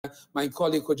my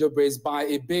colleague Kojo Brace by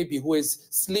a baby who is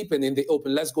sleeping in the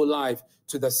open. Let's go live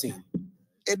to the scene.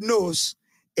 It knows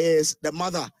is the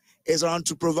mother is around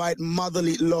to provide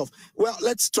motherly love. Well,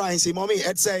 let's try and see. Mommy,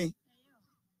 let's say,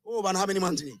 oh, but how many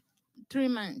months? 3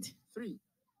 months. 3.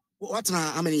 What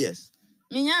now? How many years?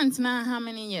 Me aunt now how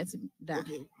many years?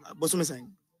 Okay. Bosum saying.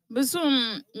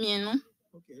 Bosum me no.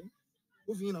 Okay.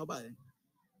 Who you know about?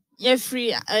 You're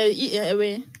free.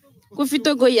 Away. Kofi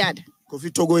Togo yard.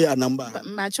 Kofi Togo yard number.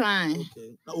 Mbatwan.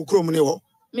 Okay. Na ukrom ni wo.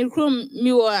 Me krom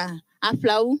mi wo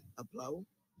aplau. Aplau.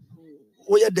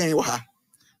 Wo ye den wo ha.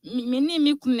 Me ni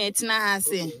me kunu etina ha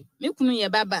se. Me kunu ye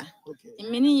baba. Okay.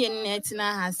 Me ni ye na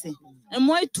etina ha se.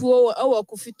 Emoy tuo o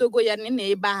Kofi Togo yard ne na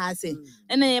e ba ha se.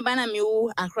 E na ye ba na me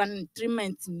wo akran 3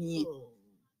 months ni.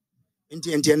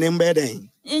 Enti ne mbe den.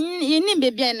 Ye ni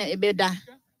baby na ebeda.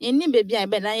 Any baby I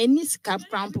better any scap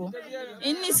crampo.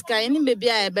 Any sky, any baby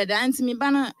I better anti me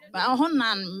banner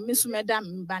honan Miss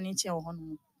Madame Baniche or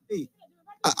hon. Hey,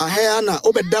 I hear na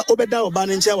obeda or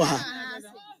baninche wa ha.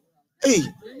 Hey,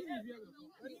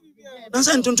 that's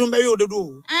Anton Berry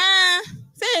do. Ah,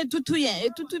 say to ye,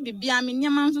 to be bia me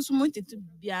yaman so smote to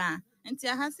bia.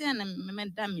 Until I has and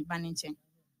Madame Baniche.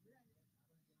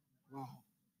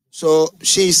 So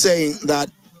she's saying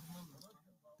that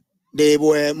they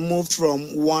were moved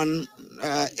from one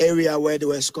area where they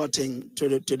were escorting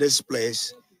to this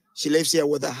place. She lives here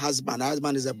with her husband. Her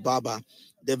husband is a barber.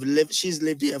 She's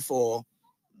lived here for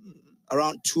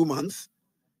around 2 months.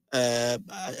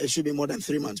 It should be more than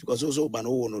 3 months because also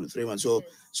 3 months.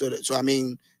 So I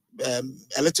mean,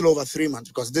 a little over 3 months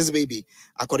because this baby,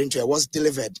 according to her, was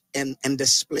delivered in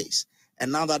this place. And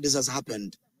now that this has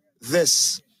happened,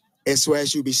 this is where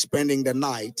she'll be spending the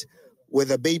night with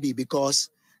the baby because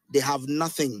they have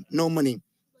nothing, no money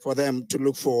for them to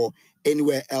look for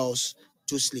anywhere else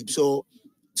to sleep. So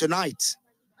tonight,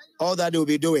 all that they'll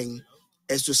be doing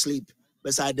is to sleep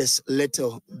beside this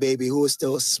little baby who is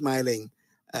still smiling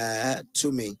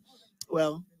to me.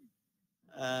 Well,